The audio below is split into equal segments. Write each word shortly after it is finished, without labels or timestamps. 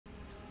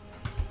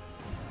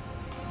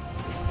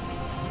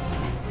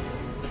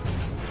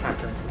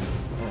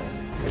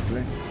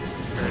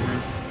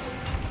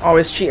Oh,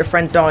 his cheater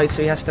friend died,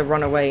 so he has to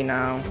run away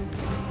now.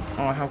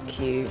 Oh, how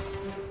cute.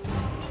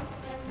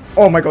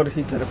 Oh my god,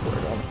 he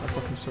teleported on. I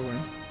fucking saw him.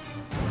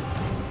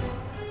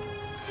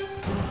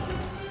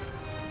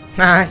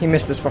 Nah, he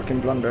missed his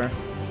fucking blunder.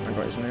 I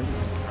got his name.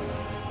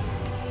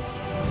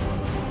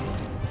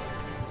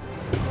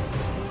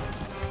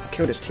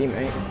 Killed his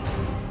teammate.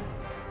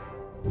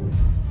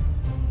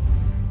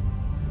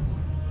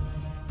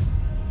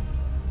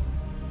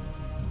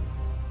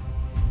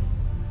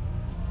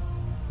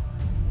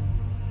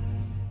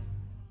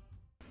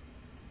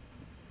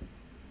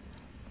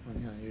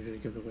 Yeah, usually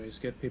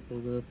giveaways get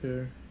people to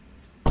appear.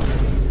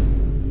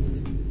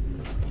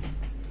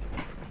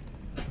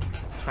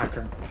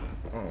 Hacker.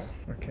 Oh,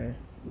 okay.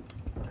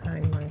 Hi,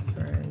 my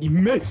friend. You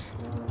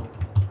missed!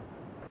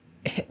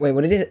 Wait,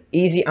 what is it?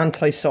 Easy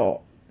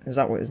anti-salt? Is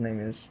that what his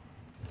name is?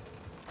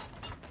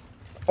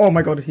 Oh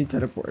my god, he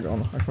teleported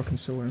on. I fucking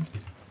saw him.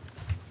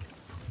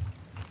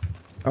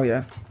 Oh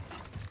yeah.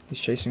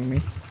 He's chasing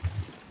me.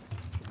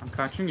 I'm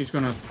catching, he's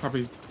gonna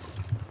probably...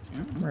 Yeah.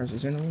 Where is he?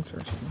 He's in the water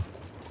or something?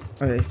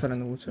 Oh yeah, he fell in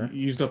the water. He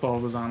used up all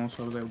of his ammo,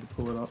 so I was able to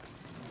pull it up.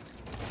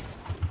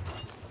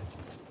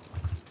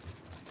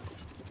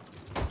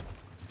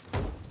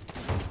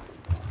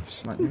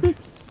 Snipe me.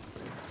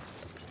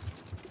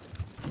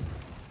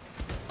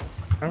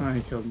 Oh,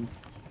 he killed me.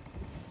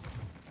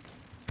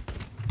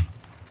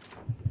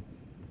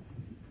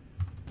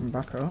 I'm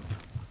back up.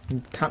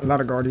 You can't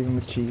ladder guard even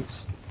with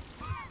cheats.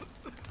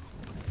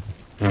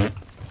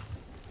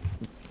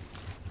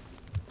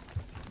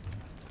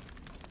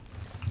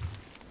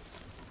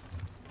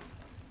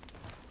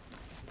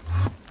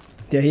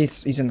 Yeah,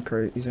 he's in the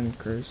cruise. He's in the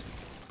cruise.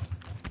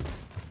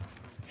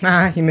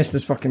 Nah, he missed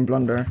his fucking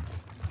blunder.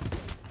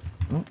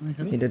 Oh,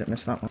 he didn't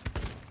miss that one.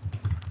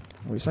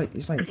 Oh, he's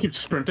like. He keeps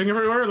sprinting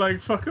everywhere, like,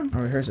 fuck him.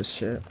 Oh, here's his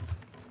shit.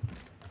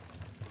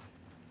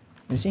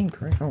 Is he in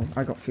cruise? Oh,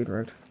 I got food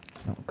road.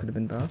 That could have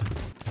been bad.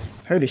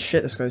 Holy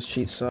shit, this guy's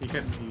cheats suck. He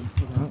hit me.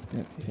 Oh,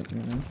 yeah, he hit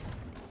me then.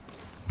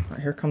 Right,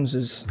 here comes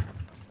his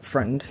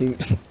friend who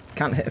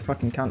can't hit a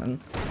fucking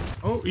cannon.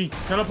 Oh, he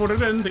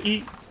teleported in to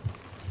eat.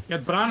 He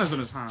had bananas in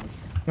his hand.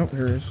 Oh,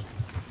 here he is.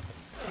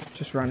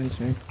 Just ran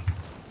into me.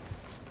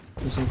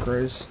 He's in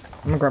cruise.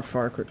 I'm gonna grab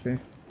fire quickly.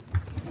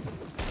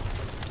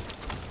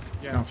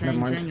 Yeah, No, never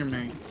mind. chain your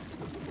mate.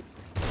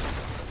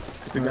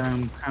 The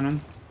down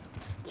cannon.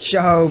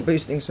 Show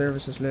boosting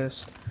services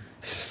list.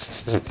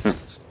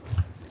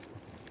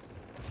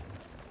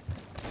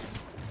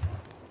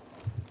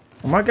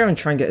 I might go and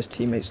try and get his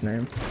teammate's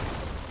name.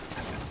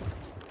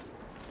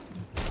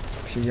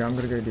 Actually, yeah, I'm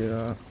gonna go do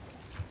that.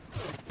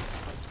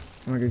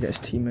 I'm gonna go get his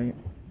teammate,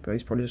 but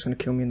he's probably just gonna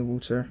kill me in the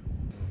water.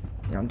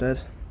 Yeah, I'm dead.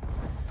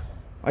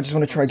 I just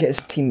want to try and get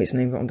his teammate's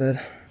name, but I'm dead.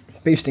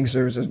 Boosting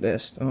services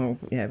list. Oh,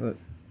 yeah, but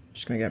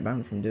just gonna get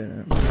banned from doing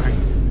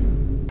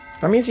it.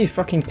 That means he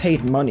fucking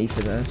paid money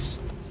for this.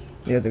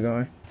 The other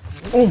guy.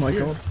 Oh my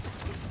god.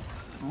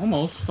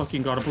 Almost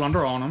fucking got a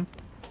blunder on him.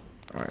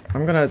 Alright,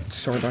 I'm gonna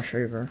sword dash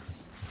over.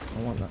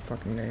 I want that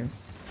fucking name.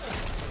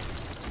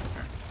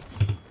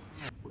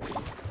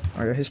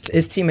 Alright, his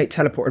teammate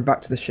teleported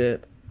back to the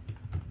ship.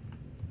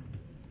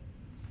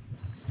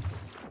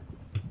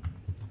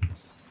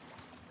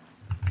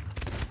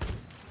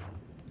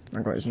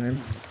 I got his name.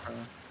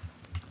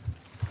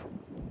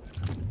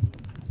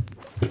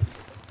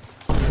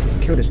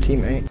 Killed his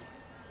teammate.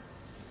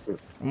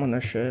 I'm on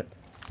their ship.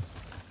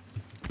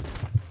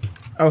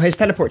 Oh, his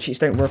teleport cheats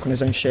don't work on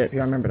his own ship.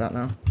 Yeah, I remember that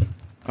now.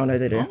 Oh no,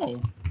 they do. Oh,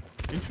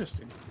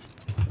 interesting.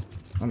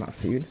 I'm out of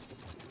food.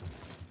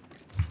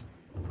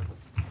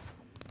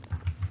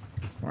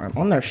 Alright, I'm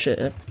on their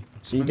ship,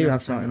 so you do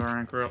have time. Our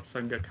anchor up so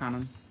I can get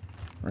cannon.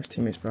 Where's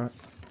teammates back?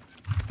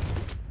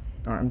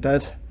 Alright, I'm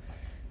dead.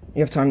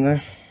 You have time though.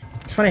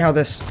 It's funny how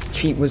this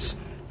cheat was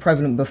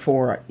prevalent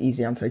before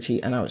easy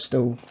anti-cheat, and now it's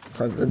still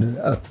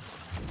prevalent.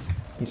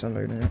 He's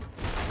unloading it.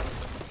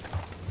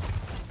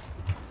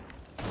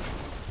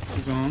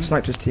 He's on.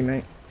 Sniped his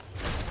teammate.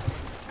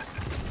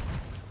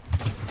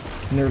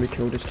 Nearly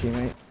killed his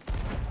teammate.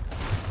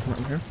 Right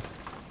in here.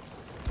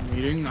 I'm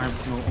eating. I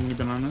have no only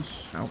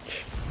bananas.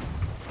 Ouch.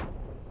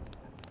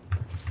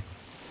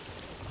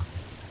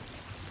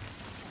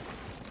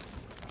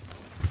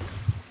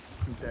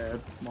 I'm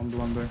dead. One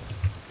blunder.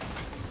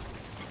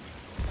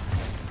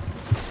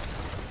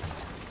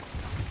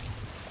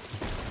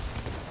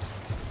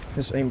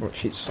 This aimbot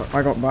cheats suck.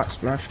 I got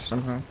backsplashed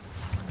somehow.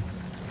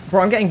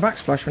 Bro, I'm getting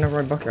backsplashed whenever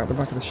I bucket out the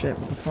back of the ship.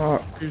 What the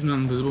fuck? There's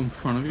nothing visible in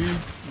front of you.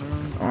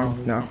 Oh,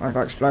 no, I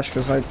backsplashed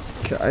because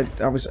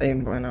I was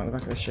aiming out the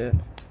back of the ship.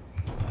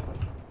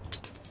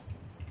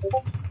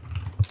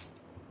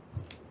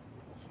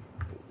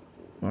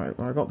 Alright,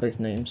 well I got both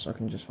names, so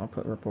I'll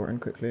put a report in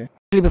quickly.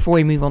 Before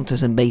we move on to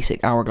some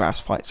basic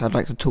Hourglass fights, I'd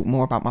like to talk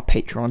more about my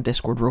Patreon and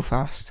Discord real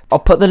fast. I'll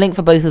put the link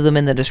for both of them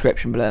in the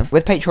description below.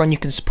 With Patreon you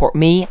can support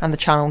me and the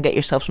channel and get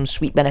yourself some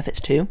sweet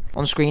benefits too.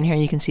 On screen here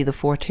you can see the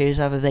 4 tiers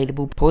I have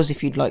available. Pause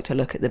if you'd like to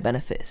look at the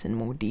benefits in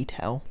more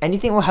detail.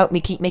 Anything will help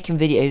me keep making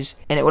videos,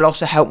 and it will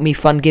also help me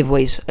fund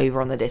giveaways over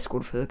on the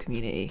Discord for the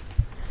community.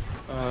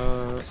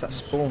 Is that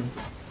spawn?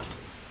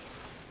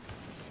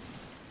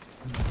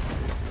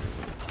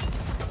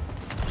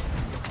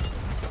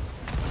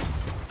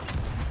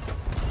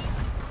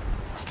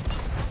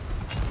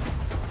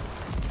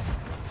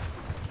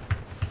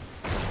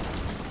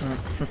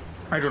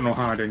 I don't know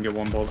how I didn't get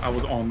one ball. I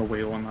was on the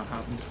wheel when that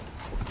happened.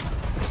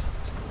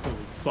 Holy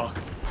fuck.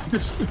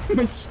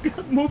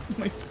 Most of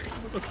my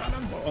screen was a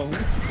cannonball.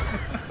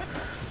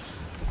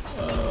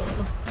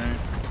 Right.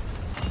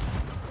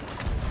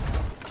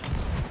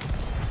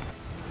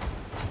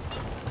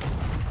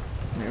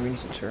 Yeah, we need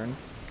to turn.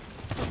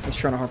 Let's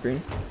try to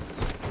harpoon.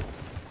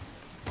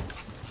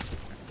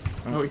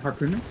 Oh, you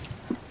harpooned me?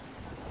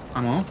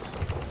 I'm off.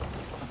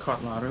 I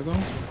caught ladder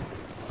though.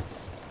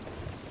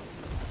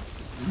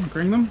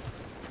 Bring them.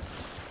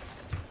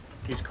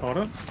 He's caught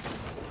it.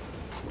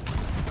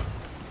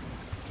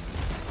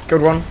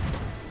 Good one.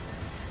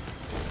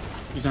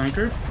 He's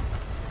anchored.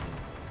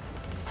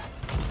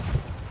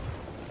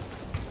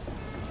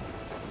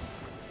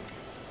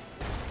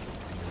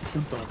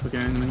 Jumped off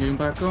again and then getting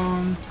back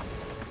on.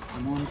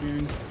 I'm on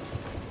again.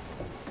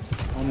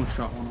 Almost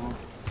shot one off.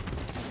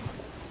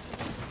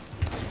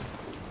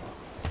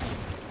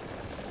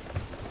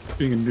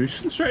 Being a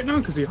nuisance right now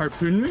because he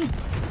harpooned me.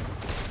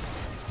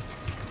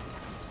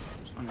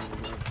 Just unable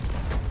to get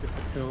the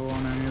kill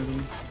on any of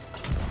them.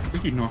 I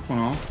think he knocked one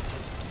off.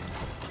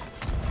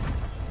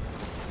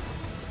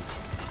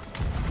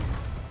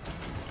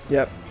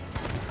 Yep.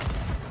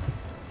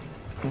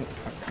 Oh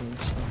fuck, I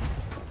missed that.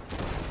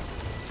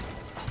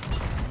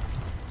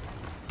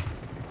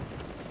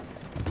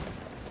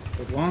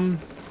 Good one.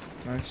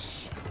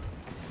 Nice.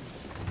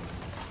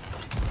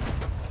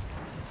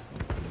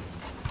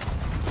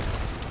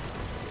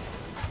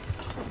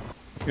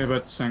 Yeah,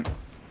 but sink.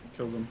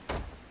 Killed him.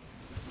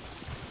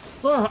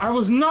 Well, I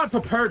was not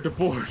prepared to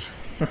board.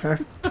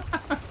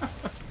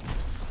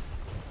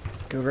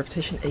 Go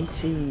reputation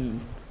 80.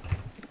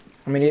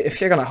 I mean, if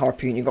you're gonna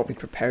harpoon, you gotta be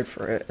prepared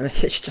for it. And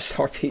it's just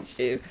harpoons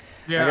you.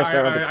 Yeah, I guess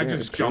that other I point just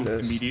was jumped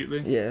clueless.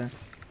 immediately. Yeah.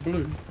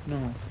 Blue.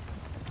 No.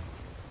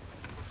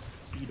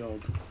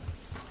 E-dog.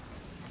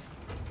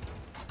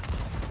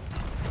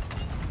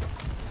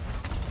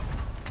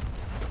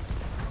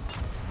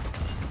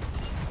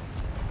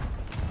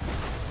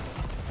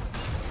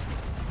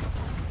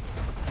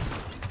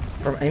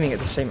 Or I'm aiming at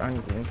the same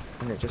angle,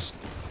 and it just...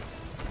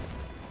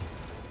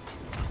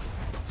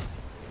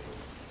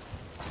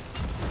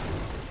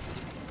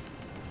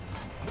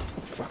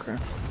 Fucker.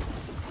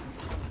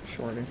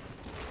 Shorty.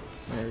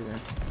 There you go.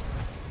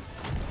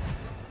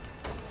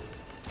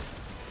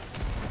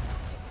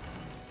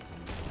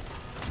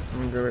 I'm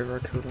gonna go over, I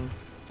killed him.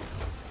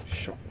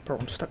 Shot. Bro,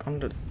 I'm stuck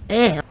under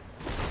the...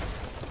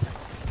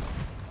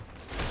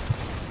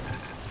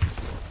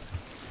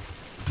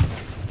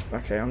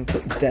 Okay, I'm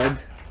put dead.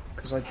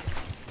 Because I...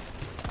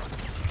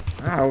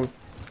 Ow!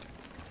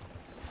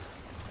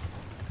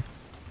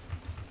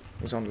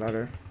 He's on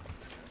ladder.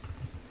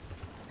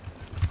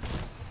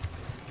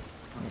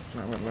 Oh,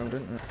 that went well,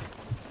 didn't it?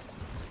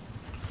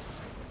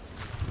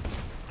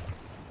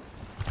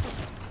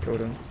 Killed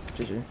him.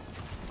 GG.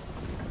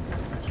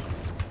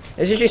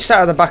 It's usually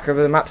sat at the back of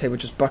the map table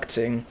just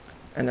bucketing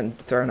and then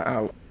throwing it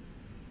out.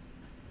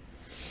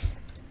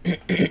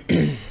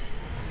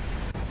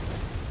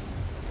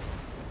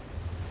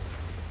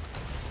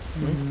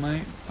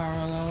 Might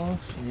parallel us?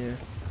 Yeah.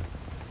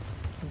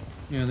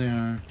 Yeah, they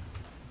are.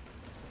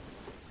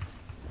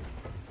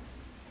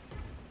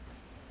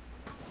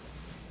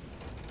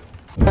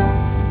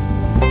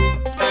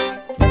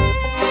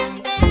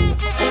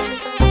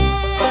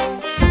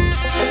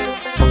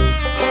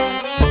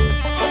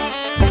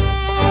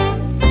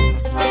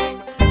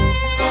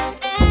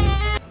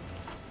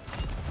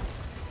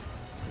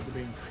 Could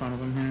be in front of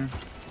them here.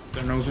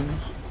 They're nosing us.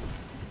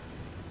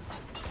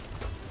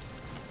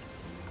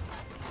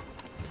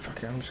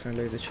 Fuck it, I'm just gonna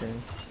lay the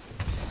chain.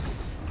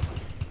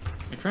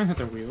 They try and hit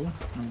their wheel. No.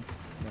 Right,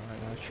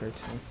 I'll try to.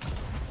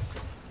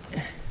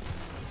 Yeah,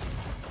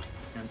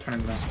 I'm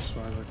turning back as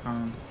far as I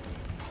can.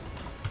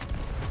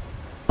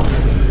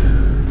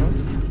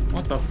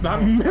 What the f- that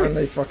And they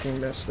missed!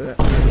 fucking missed it.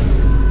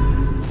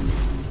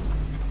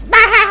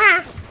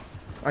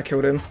 I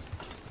killed him.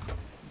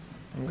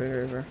 I'm going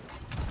over.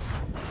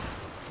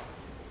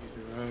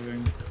 He's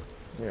reviving.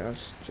 Yeah, I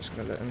was just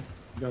gonna let him.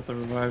 Got the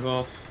revive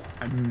off.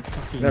 I'm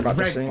fucking They're about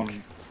to red sink.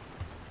 one.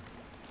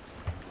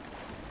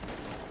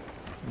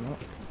 I'm not.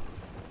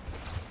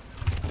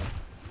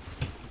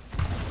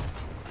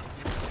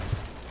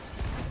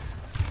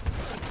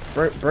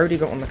 Brody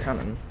got on the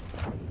cannon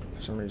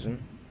for some reason.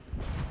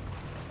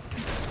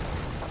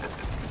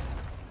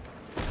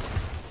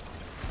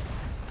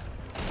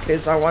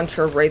 Because I want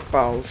your wraith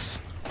balls.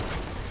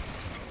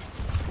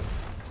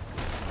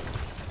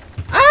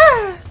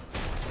 Ah!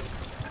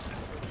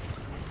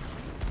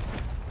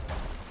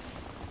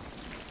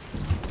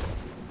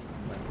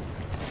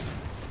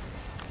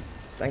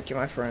 Thank you,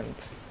 my friend.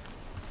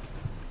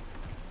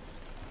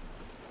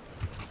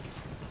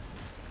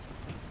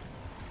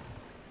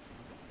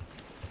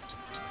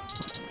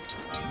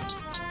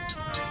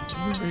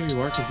 It doesn't really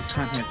work if you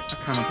can't hit a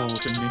cannonball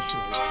initially.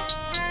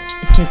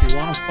 You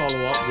want to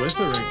follow up with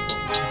a rainbow?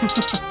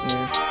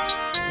 Yeah.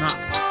 Nah.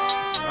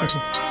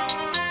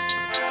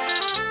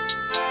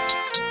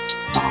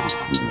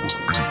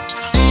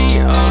 Sea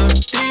of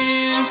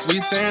thieves, we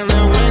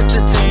sailing with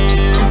the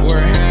team.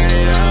 We're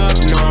headed up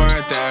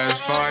north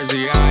as far as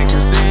the eye can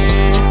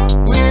see.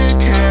 We're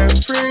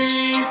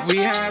carefree, we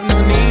have